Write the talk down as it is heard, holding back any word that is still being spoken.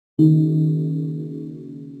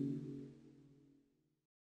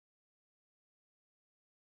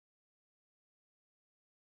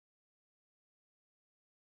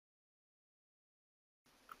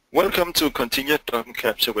Welcome to Continia Document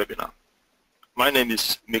Capture webinar. My name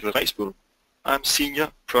is Mikkel Reesbøll. I'm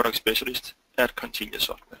Senior Product Specialist at Continia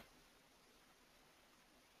Software.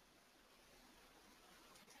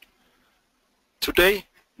 Today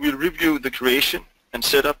we'll review the creation and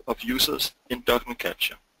setup of users in Document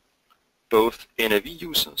Capture, both NAV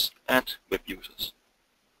users and web users.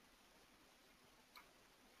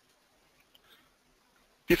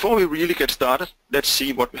 Before we really get started, let's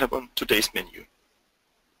see what we have on today's menu.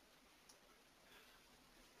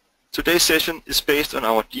 Today's session is based on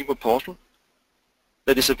our demo portal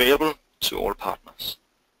that is available to all partners.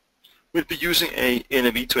 We'll be using a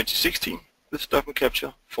NAV 2016 with Document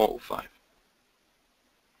Capture 405.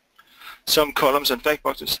 Some columns and fact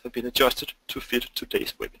boxes have been adjusted to fit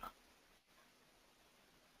today's webinar.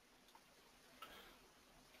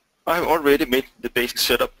 I have already made the basic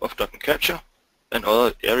setup of Document Capture and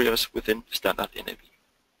other areas within standard NAV.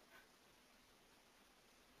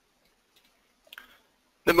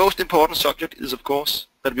 The most important subject is, of course,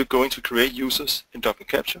 that we're going to create users in Document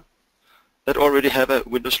Capture that already have a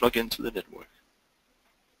Windows login to the network.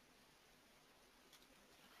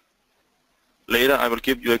 Later I will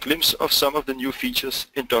give you a glimpse of some of the new features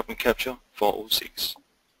in Document Capture 406.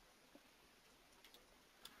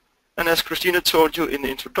 And as Christina told you in the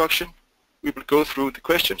introduction, we will go through the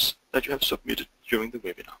questions that you have submitted during the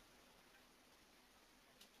webinar.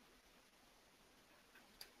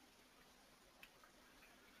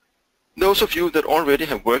 Those of you that already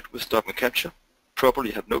have worked with Document Capture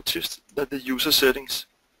probably have noticed that the user settings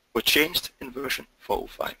were changed in version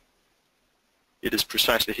 405. It is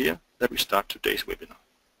precisely here that we start today's webinar.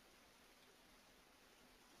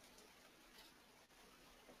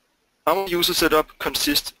 Our user setup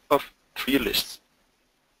consists of 3 lists: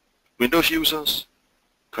 Windows users,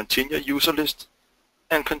 Continia user list,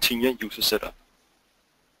 and Continia user setup.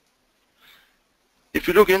 If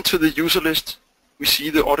you look into the user list, we see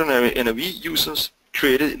the ordinary NAV users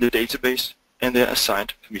created in the database and their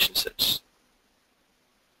assigned permission sets.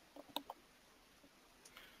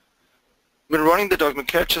 When running the Document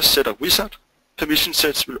Capture Setup wizard, permission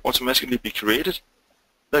sets will automatically be created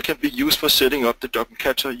that can be used for setting up the Document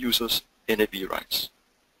Capture users' NAV rights.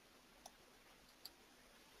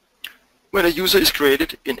 When a user is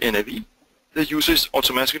created in NAV, the user is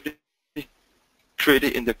automatically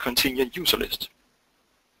created in the Continia user list.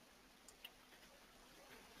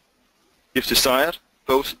 If desired,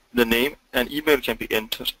 both the name and email can be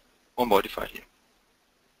entered or modified here.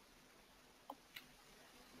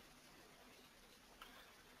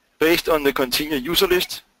 Based on the Continia user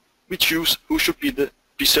list, we choose who should be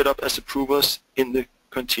set up as approvers in the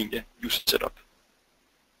Continia user setup.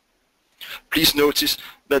 Please notice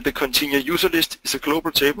that the Continia user list is a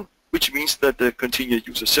global table, which means that the Continia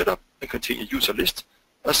user setup and Continia user list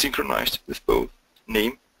are synchronized with both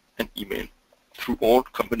name and email through all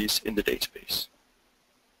companies in the database.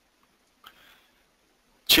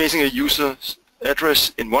 Changing a user's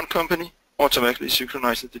address in one company automatically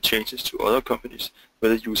synchronizes the changes to other companies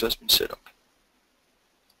where the user has been set up.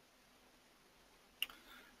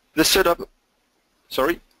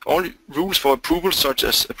 All rules for approval, such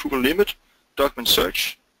as approval limit, document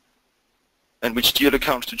search, and which GL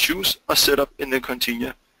accounts to choose, are set up in the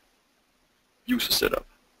Continia user setup.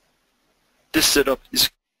 This setup is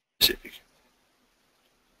specific.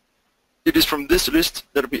 It is from this list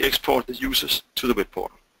that we export the users to the web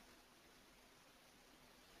portal.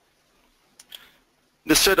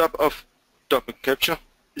 The setup of Document Capture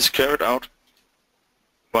is carried out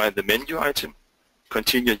by the menu item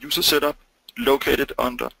Continia User Setup, located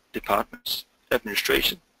under Departments,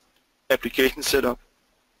 Administration, Application Setup,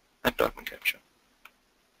 and Document Capture.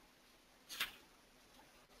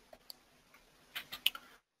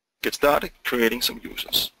 Get started creating some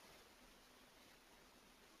users.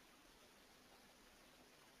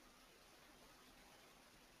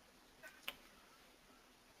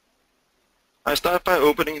 I start by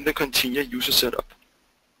opening the Continia user setup.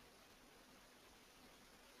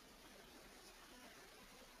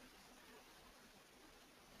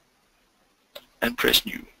 And press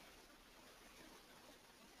New.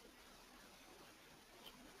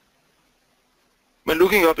 When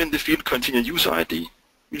looking up in the field Continia user ID,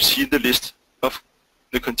 we'll see the list of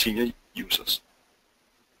the Continia users.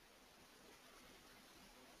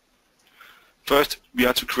 First, we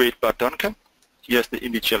are to create Bart Duncan. He has the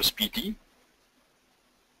initials BD.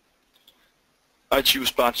 I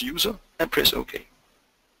choose Bart's user and press OK.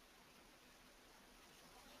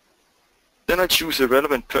 Then I choose the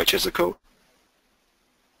relevant purchaser code.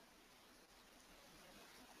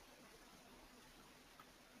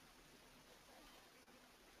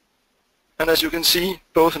 And as you can see,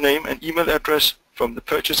 both name and email address from the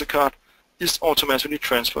purchaser card is automatically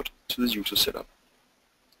transferred to the user setup.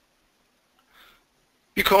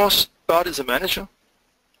 Because Bart is a manager,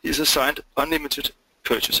 he is assigned unlimited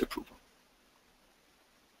purchase approval.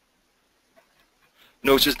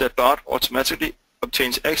 Notice that Bart automatically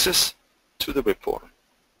obtains access to the web portal.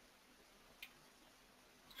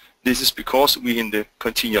 This is because we in the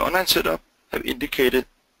Continia Online setup have indicated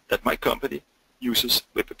that my company uses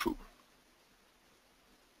web approval.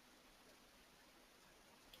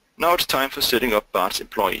 Now it's time for setting up Bart's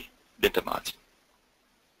employee, Linda Martin.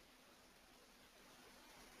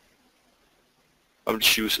 I will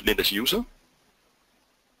choose Linda's user,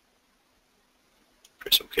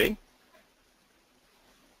 press OK.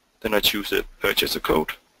 Then I choose the purchaser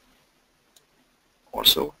code,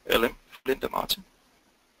 also LM Linda Martin.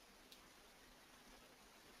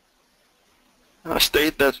 And I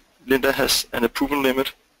state that Linda has an approval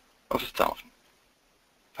limit of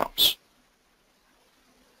 £1,000.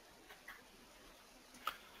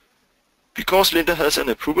 Because Linda has an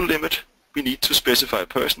approval limit, we need to specify a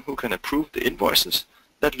person who can approve the invoices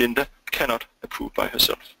that Linda cannot approve by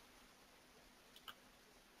herself.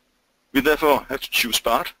 We therefore have to choose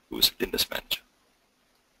Bart, who is Linda's manager.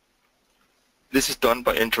 This is done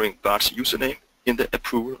by entering Bart's username in the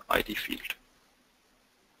Approval ID field.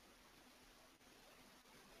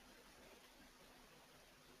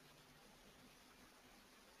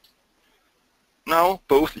 Now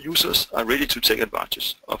both users are ready to take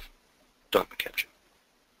advantage of document capture.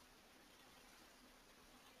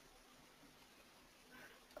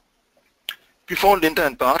 Before Linda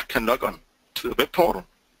and Bart can log on to the web portal,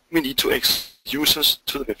 we need to export users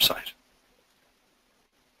to the website.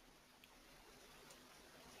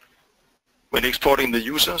 When exporting the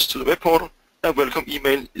users to the web portal, a welcome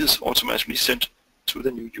email is automatically sent to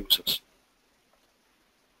the new users.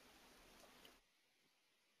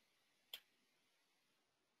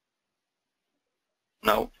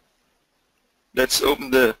 Now, let's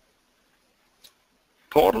open the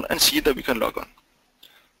portal and see that we can log on.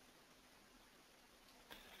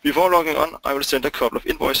 Before logging on, I will send a couple of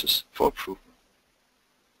invoices for approval.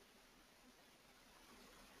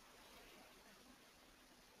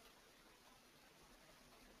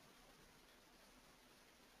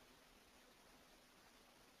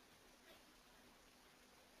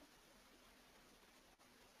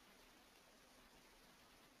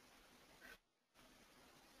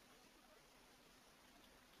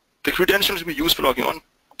 The credentials we use for logging on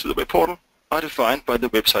to the web portal are defined by the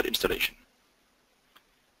website installation.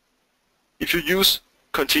 If you use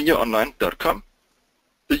ContiniaOnline.com,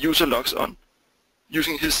 the user logs on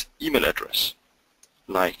using his email address,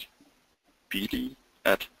 like bd@demo.local,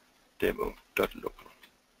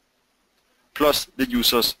 plus the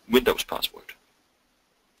user's Windows password.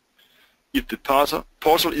 If the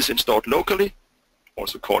portal is installed locally,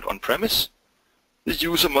 also called on-premise, the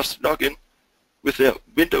user must log in with their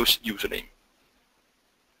Windows username,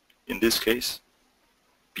 in this case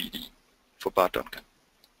BD for Bart Duncan,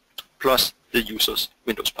 plus the user's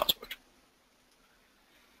Windows password.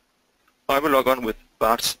 I will log on with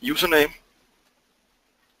Bart's username,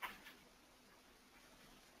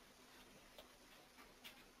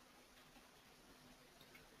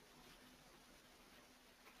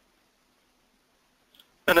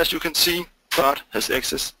 and as you can see, Bart has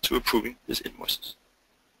access to approving his invoices.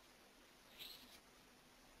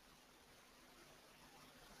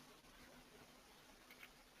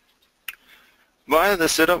 Via the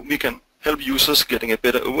setup, we can help users getting a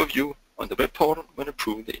better overview on the web portal when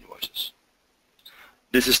approving the invoices.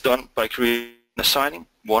 This is done by creating and assigning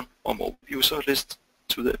one or more user lists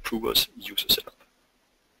to the approver's user setup.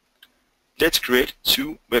 Let's create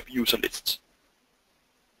 2 web user lists.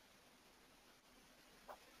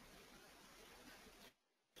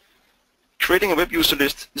 Creating a web user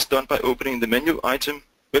list is done by opening the menu item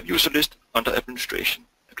Web User List under Administration,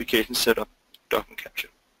 Application Setup, Document Capture.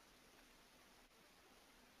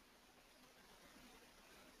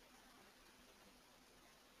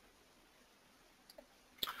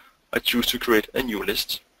 I choose to create a new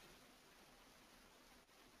list.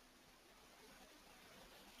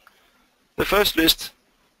 The first list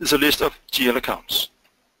is a list of GL accounts.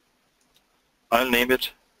 I'll name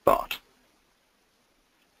it Bart.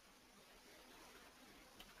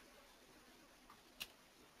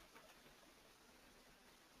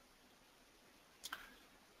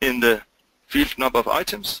 In the field number of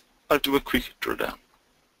items, I'll do a quick drill down.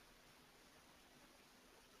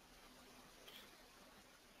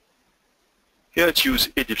 Here I choose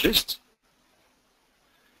Edit List,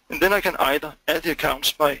 and then I can either add the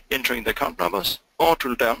accounts by entering the account numbers or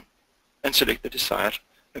drill down and select the desired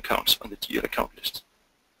accounts on the GL account list.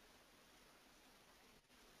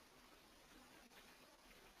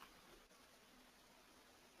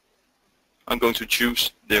 I'm going to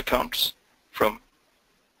choose the accounts from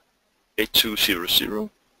 8200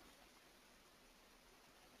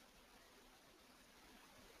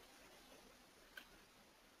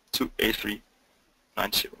 to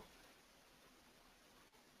 8390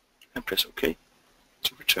 and press OK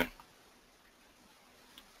to return.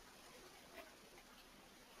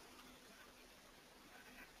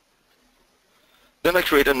 Then I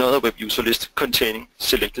create another web user list containing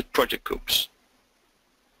selected project codes.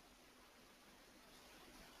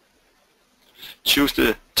 Choose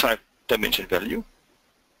the type dimension value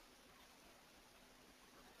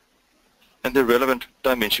and the relevant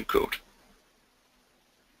dimension code.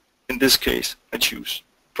 In this case, I choose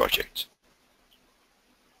project.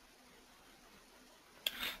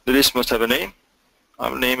 The list must have a name. I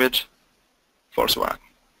will name it Volkswagen.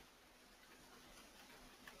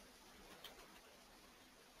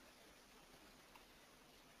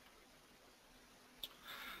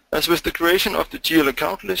 As with the creation of the GL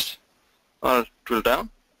account list, I'll drill down,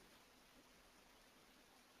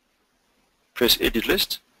 press Edit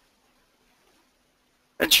List,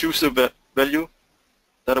 and choose the value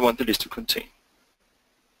that I want the list to contain.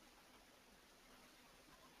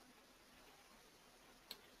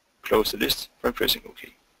 Close the list by pressing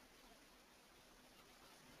OK.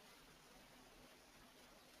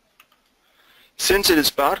 Since it is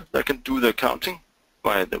Bart that can do the accounting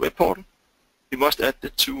via the web portal, we must add the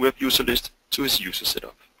two web user list to his user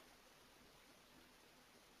setup.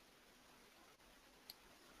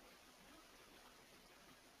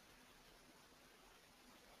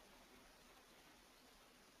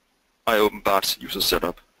 I open Bart's user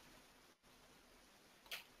setup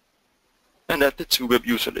and add the two web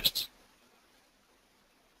user lists.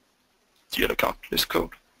 GL account list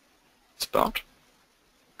code is Bart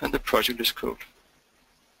and the project list code.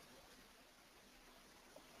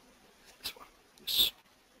 This one. Yes.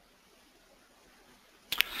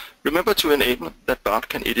 Remember to enable that Bart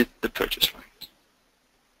can edit the purchase lines.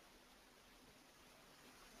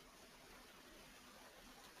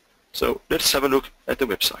 So let's have a look at the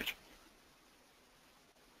website.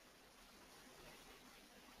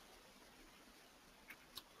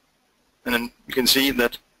 And then you can see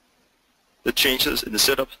that the changes in the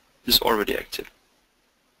setup is already active.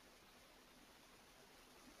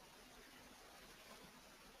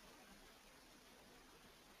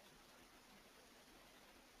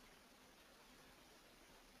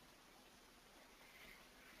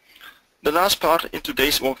 The last part in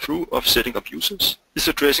today's walkthrough of setting up users is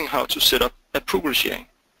addressing how to set up approval sharing.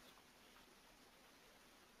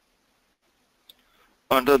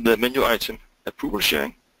 Under the menu item Approval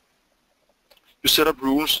Sharing, you set up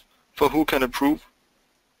rules for who can approve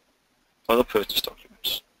other purchase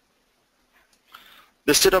documents.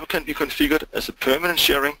 The setup can be configured as a permanent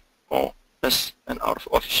sharing or as an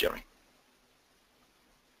out-of-office sharing.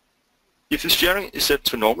 If the sharing is set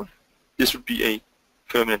to normal, this would be a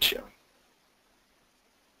permanent sharing.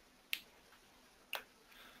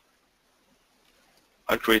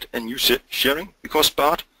 I'll create a new sharing because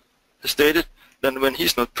Bart has stated that when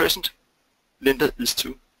he's not present, Linda is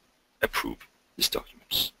to approve his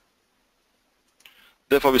documents.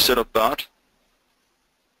 Therefore we set up Bart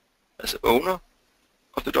as the owner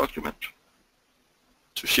of the document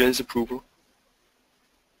to share his approval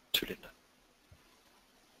to Linda.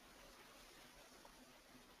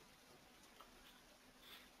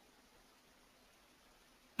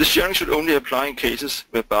 The sharing should only apply in cases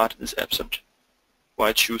where Bart is absent, while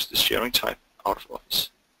I choose the sharing type out of office.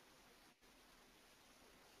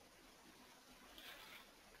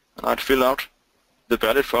 And I'd fill out the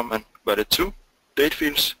valid from and valid to date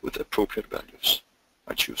fields with appropriate values.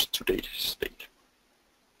 I choose today's date.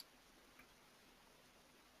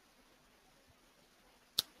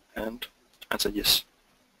 And answer yes.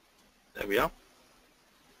 There we are.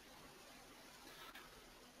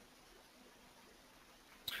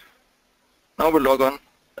 Now we'll log on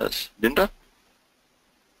as Linda.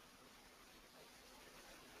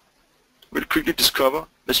 We'll quickly discover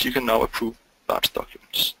that she can now approve Bart's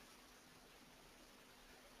documents.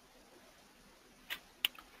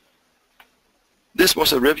 This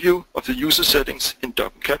was a review of the user settings in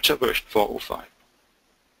Document Capture version 4.05.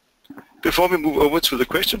 Before we move over to the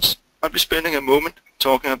questions, I'll be spending a moment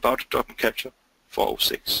talking about Document Capture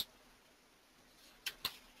 4.06.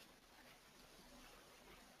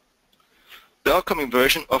 The upcoming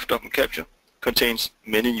version of Document Capture contains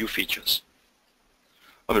many new features.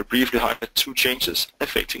 I will briefly highlight two changes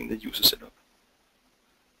affecting the user setup.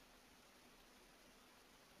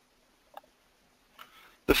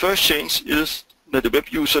 The first change is that the web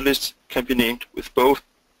user list can be named with both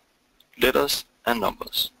letters and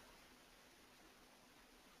numbers.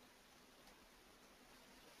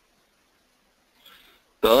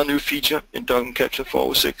 The other new feature in Document Capture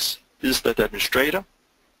 406 is that the administrator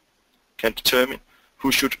can determine who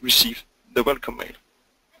should receive the welcome mail.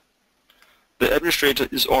 The administrator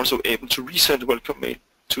is also able to resend the welcome mail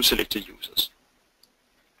to selected users.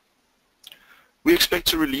 We expect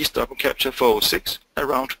to release Document Capture 406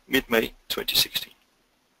 around mid-May 2016.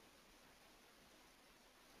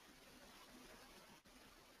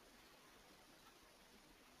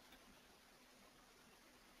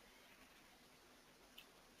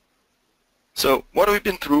 So, what have we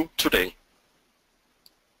been through today?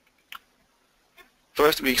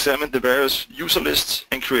 First, we examined the various user lists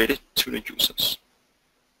and created two new users.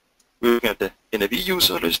 We're looking at the NAV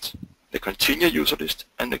user list, the Continia user list,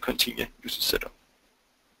 and the Continia user setup.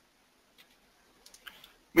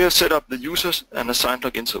 We have set up the users and assigned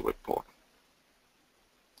logins to the web portal.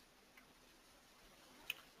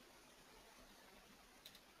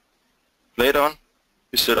 Later on,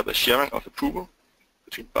 we set up a sharing of approval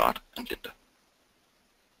between Bart and Linda.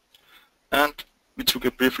 And we took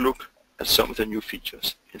a brief look at some of the new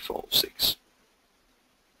features in 406.